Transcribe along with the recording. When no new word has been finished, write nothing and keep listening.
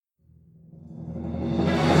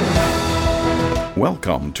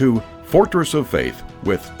Welcome to Fortress of Faith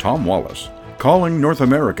with Tom Wallace, calling North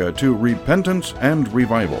America to repentance and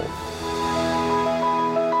revival.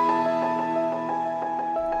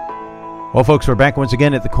 Well, folks, we're back once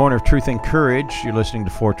again at the corner of truth and courage. You're listening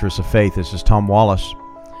to Fortress of Faith. This is Tom Wallace.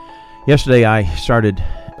 Yesterday, I started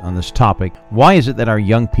on this topic. Why is it that our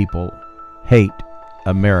young people hate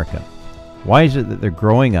America? Why is it that they're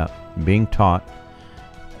growing up and being taught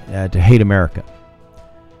to hate America?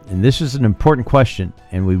 And this is an important question,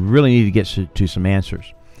 and we really need to get to some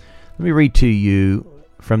answers. Let me read to you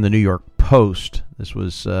from the New York Post. This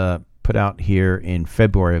was put out here in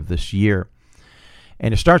February of this year.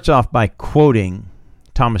 And it starts off by quoting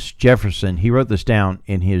Thomas Jefferson. He wrote this down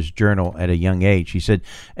in his journal at a young age. He said,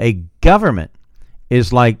 "A government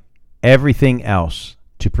is like everything else.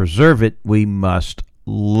 To preserve it, we must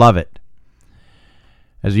love it."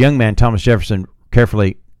 As a young man, Thomas Jefferson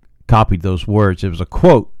carefully copied those words. It was a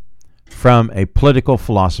quote from a political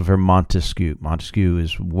philosopher, Montesquieu. Montesquieu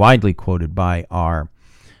is widely quoted by our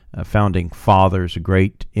founding fathers, a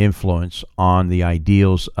great influence on the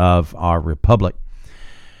ideals of our republic.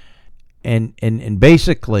 And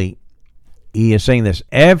basically, he is saying this: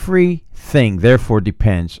 everything, therefore,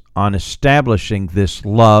 depends on establishing this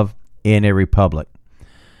love in a republic.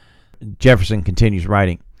 Jefferson continues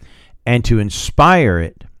writing, "And to inspire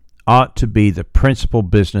it ought to be the principal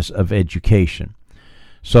business of education."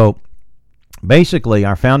 So, basically,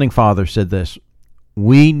 our founding fathers said this: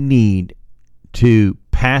 we need to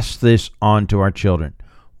pass this on to our children.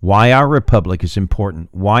 Why our republic is important,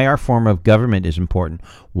 why our form of government is important,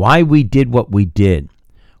 why we did what we did,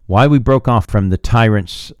 why we broke off from the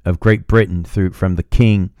tyrants of Great Britain from the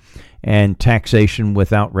king and taxation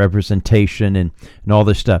without representation and all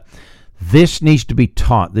this stuff. This needs to be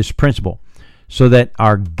taught, this principle, so that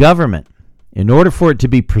our government, in order for it to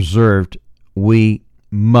be preserved, we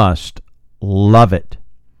must love it.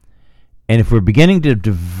 And if we're beginning to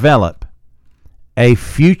develop a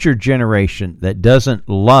future generation that doesn't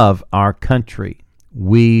love our country,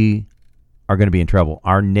 we are going to be in trouble.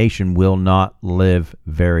 Our nation will not live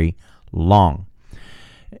very long.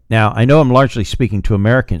 Now, I know I'm largely speaking to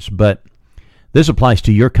Americans, but this applies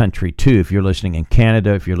to your country too. If you're listening in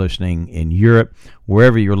Canada, if you're listening in Europe,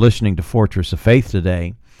 wherever you're listening to Fortress of Faith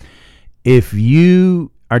today, if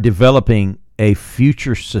you are developing a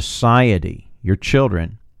future society, your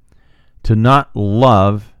children, to not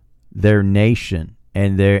love their nation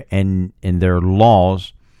and their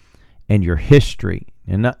laws and your history,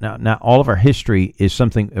 and not all of our history is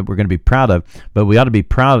something that we're going to be proud of, but we ought to be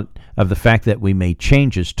proud of the fact that we made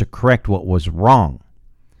changes to correct what was wrong.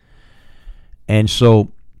 And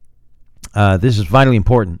so this is vitally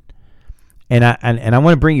important, and I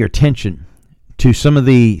want to bring your attention to some of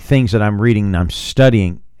the things that I'm reading and I'm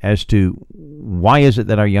studying as to why is it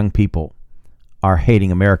that our young people are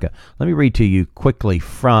hating America. Let me read to you quickly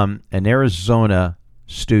from an Arizona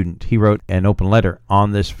student. He wrote an open letter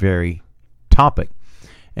on this very topic.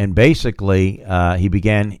 And basically, he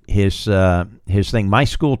began his thing. My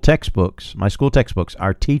school textbooks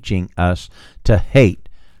are teaching us to hate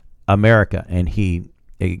America. And he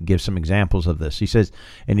gives some examples of this. He says,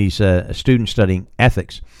 and he's a student studying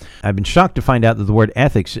ethics. I've been shocked to find out that the word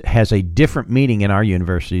ethics has a different meaning in our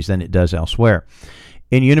universities than it does elsewhere.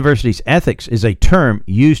 In universities, ethics is a term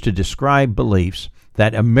used to describe beliefs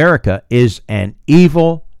that America is an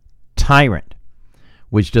evil tyrant,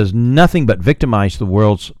 which does nothing but victimize the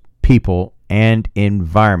world's people and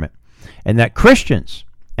environment, and that Christians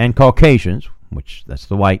and Caucasians, which that's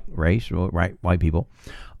the white race, white people,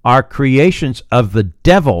 are creations of the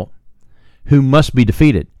devil who must be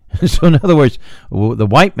defeated. So in other words, the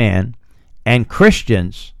white man and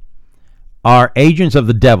Christians are agents of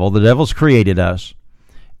the devil. The devil's created us,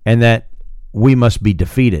 and that we must be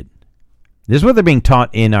defeated. This is what they're being taught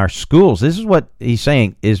in our schools. This is what he's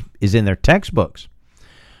saying is in their textbooks.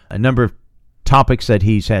 A number of topics that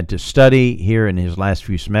he's had to study here in his last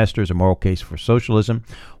few semesters: a moral case for socialism,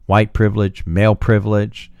 white privilege, male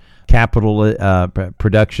privilege, capital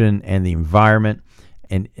production and the environment,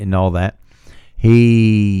 and all that.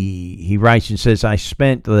 He writes and says, "I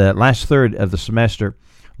spent the last third of the semester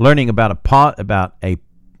learning about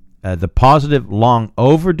the positive, long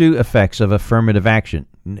overdue effects of affirmative action."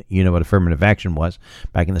 You know what affirmative action was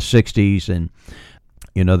back in the 60s, and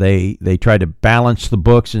they tried to balance the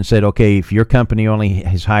books and said, okay, if your company only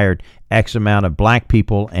has hired X amount of black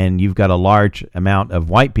people and you've got a large amount of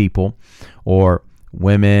white people or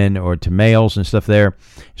women or to males and stuff there.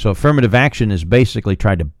 So affirmative action is basically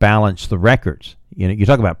trying to balance the records. You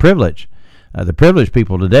talk about privilege. The privileged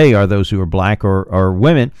people today are those who are black or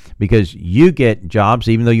women, because you get jobs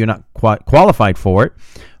even though you're not qualified for it,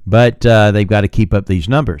 But they've got to keep up these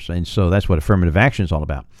numbers, and so that's what affirmative action is all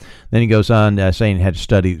about. Then he goes on saying he had to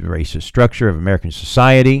study the racist structure of American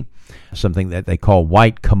society, something that they call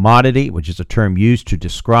white commodity, which is a term used to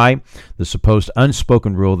describe the supposed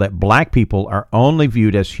unspoken rule that black people are only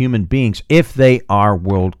viewed as human beings if they are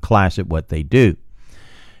world class at what they do.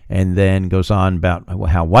 And then goes on about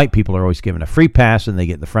how white people are always given a free pass and they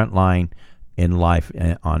get the front line in life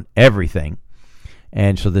on everything.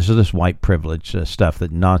 And so this is this white privilege stuff,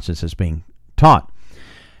 that nonsense is being taught.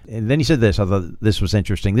 And then he said this, I thought this was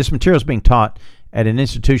interesting. This material is being taught at an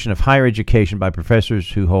institution of higher education by professors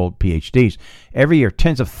who hold PhDs. Every year,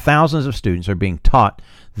 tens of thousands of students are being taught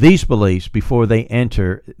these beliefs before they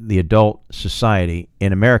enter the adult society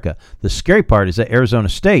in America. The scary part is that Arizona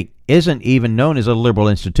State isn't even known as a liberal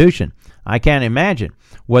institution. I can't imagine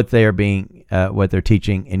what they're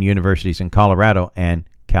teaching in universities in Colorado and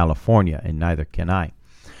California, and neither can I.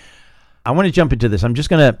 I want to jump into this. I'm just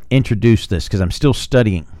going to introduce this because I'm still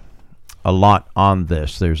studying a lot on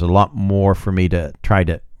this. There's a lot more for me to try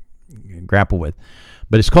to grapple with.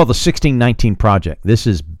 But it's called the 1619 Project. This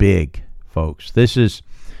is big, folks. This is,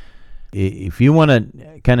 if you want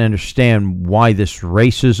to kind of understand why this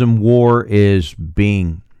racism war is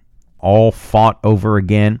being all fought over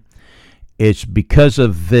again, it's because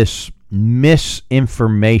of this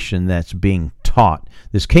misinformation that's being taught.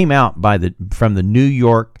 This came out from the New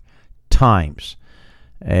York Times.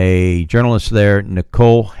 A journalist there,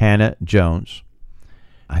 Nicole Hannah-Jones,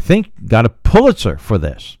 I think got a Pulitzer for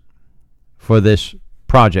this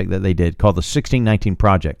project that they did called the 1619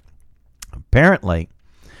 Project. Apparently,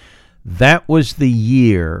 that was the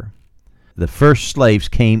year the first slaves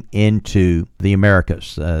came into the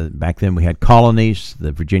Americas. Back then we had colonies,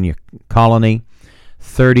 the Virginia colony.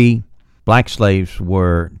 30 black slaves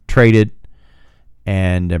were traded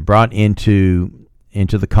and brought into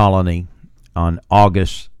the colony on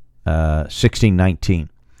August 1619.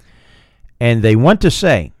 And they want to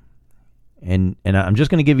say, and I'm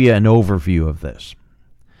just going to give you an overview of this.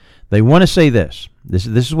 They want to say this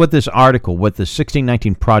is what this article, what the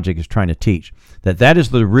 1619 Project is trying to teach, that is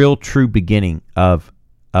the real true beginning of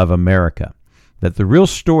America. That the real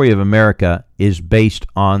story of America is based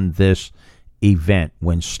on this event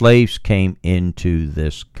when slaves came into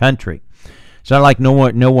this country. It's not like no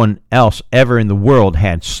one else ever in the world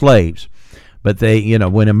had slaves, but they,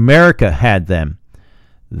 when America had them,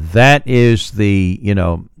 that is the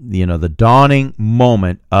dawning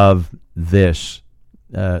moment of this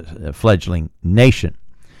fledgling nation.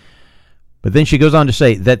 But then she goes on to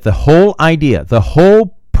say that the whole idea, the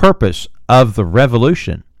whole purpose of the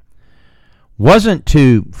revolution wasn't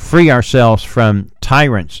to free ourselves from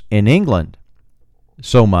tyrants in England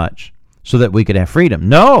so much so that we could have freedom.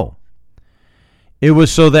 No. It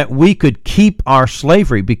was so that we could keep our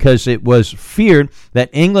slavery, because it was feared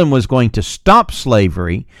that England was going to stop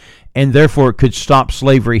slavery, and therefore it could stop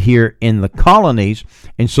slavery here in the colonies.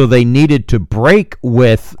 And so they needed to break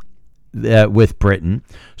with Britain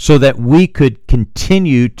so that we could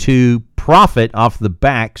continue to profit off the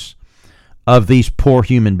backs of these poor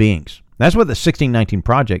human beings. That's what the 1619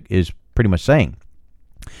 Project is pretty much saying.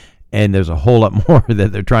 And there's a whole lot more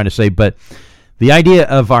that they're trying to say, but the idea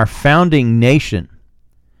of our founding nation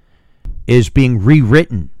is being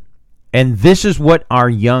rewritten. And this is what our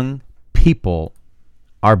young people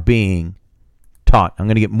are being taught. I'm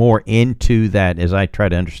going to get more into that as I try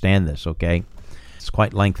to understand this, okay? It's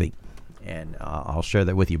quite lengthy, and I'll share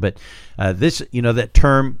that with you. But this, that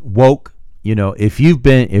term woke, if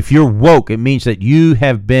you're woke, it means that you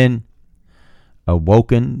have been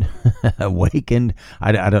awakened.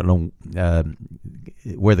 I don't know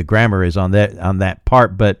where the grammar is on that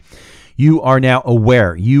part, but you are now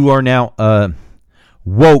aware. You are now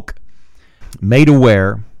woke, made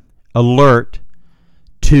aware, alert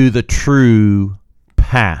to the true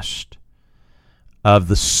past of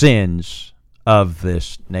the sins of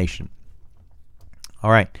this nation.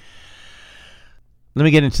 All right. Let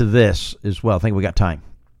me get into this as well. I think we got time.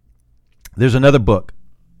 There's another book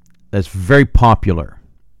that's very popular,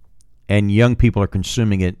 and young people are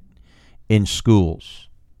consuming it in schools.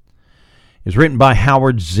 It's written by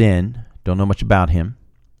Howard Zinn. Don't know much about him,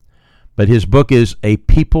 but his book is A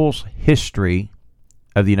People's History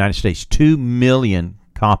of the United States. 2 million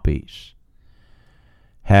copies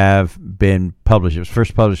have been published. It was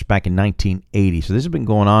first published back in 1980. So this has been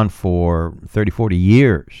going on for 30, 40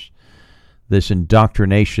 years, this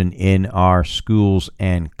indoctrination in our schools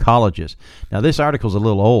and colleges. Now, this article is a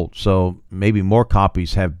little old, so maybe more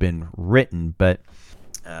copies have been written, but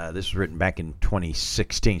this was written back in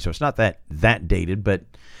 2016, so it's not that dated, but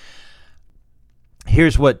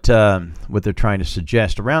here's what they're trying to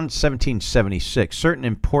suggest. Around 1776, certain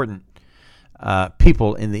important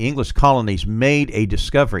people in the English colonies made a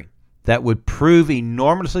discovery that would prove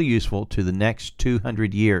enormously useful to the next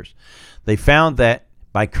 200 years. They found that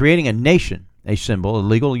by creating a nation, a symbol, a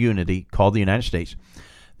legal unity called the United States,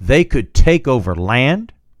 they could take over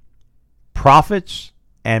land, profits,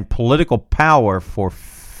 and political power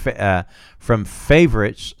from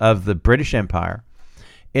favorites of the British Empire.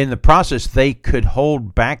 In the process, they could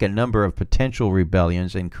hold back a number of potential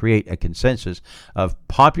rebellions and create a consensus of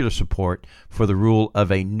popular support for the rule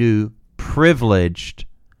of a new privileged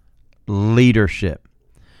leadership.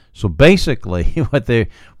 So basically, what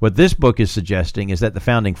this book is suggesting is that the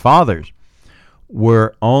Founding Fathers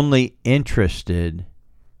were only interested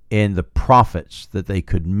in the profits that they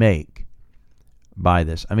could make by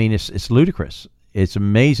this. I mean, it's ludicrous. It's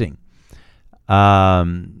amazing.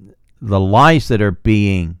 The lies that are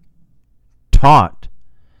being taught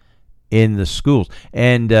in the schools.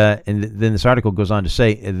 And then this article goes on to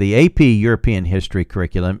say, the AP European History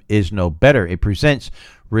curriculum is no better. It presents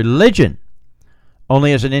religion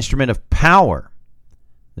only as an instrument of power.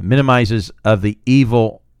 It minimizes of the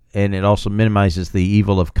evil, and it also minimizes the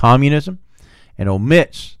evil of communism, and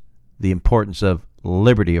omits the importance of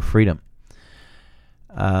liberty, of freedom.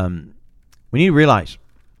 We need to realize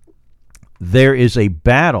there is a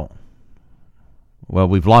battle. Well,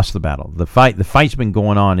 we've lost the battle. The fight's been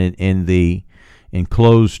going on in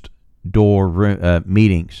closed door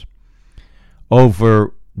meetings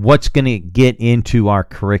over what's going to get into our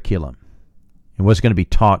curriculum and what's going to be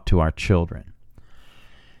taught to our children.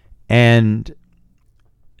 And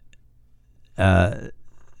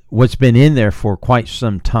what's been in there for quite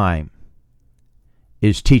some time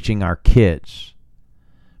is teaching our kids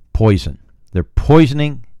poison. They're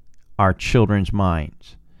poisoning our children's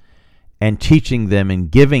minds and teaching them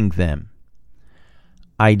and giving them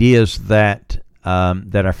ideas that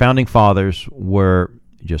our Founding Fathers were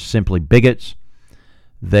just simply bigots.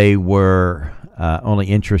 They were only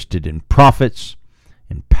interested in profits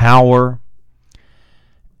and power,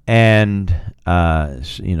 and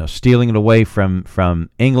stealing it away from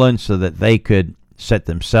England so that they could set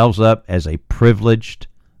themselves up as a privileged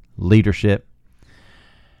leadership,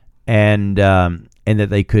 and that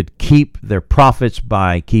they could keep their profits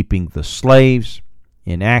by keeping the slaves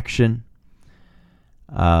in action.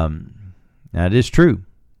 Now, it is true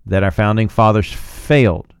that our Founding Fathers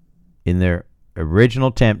failed in their original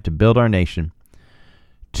attempt to build our nation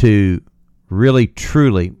to really,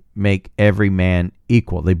 truly make every man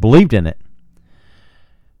equal. They believed in it.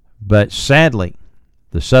 But sadly,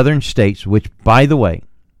 the southern states, which, by the way,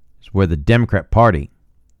 is where the Democrat Party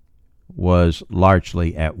was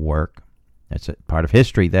largely at work. That's a part of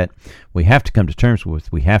history that we have to come to terms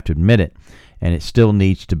with. We have to admit it, and it still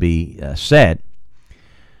needs to be said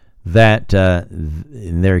that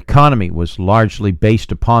their economy was largely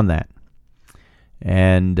based upon that,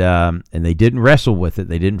 and they didn't wrestle with it.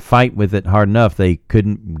 They didn't fight with it hard enough. They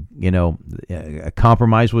couldn't, a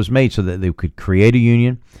compromise was made so that they could create a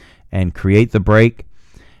union and create the break,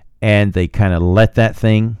 and they kind of let that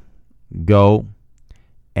thing go,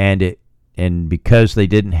 and because they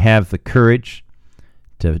didn't have the courage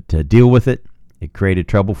to deal with it, it created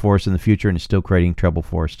trouble for us in the future, and it's still creating trouble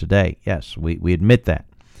for us today. Yes, we admit that.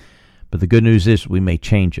 But the good news is we made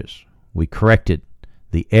changes. We corrected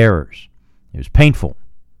the errors. It was painful,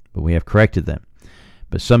 but we have corrected them.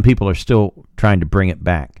 But some people are still trying to bring it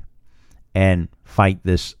back and fight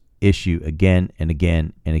this issue again and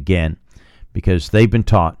again and again because they've been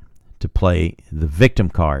taught to play the victim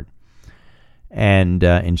card. And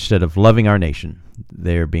instead of loving our nation,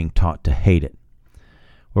 they're being taught to hate it.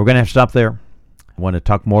 We're going to have to stop there. I want to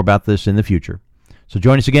talk more about this in the future. So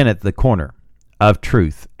join us again at the corner of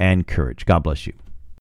truth and courage. God bless you.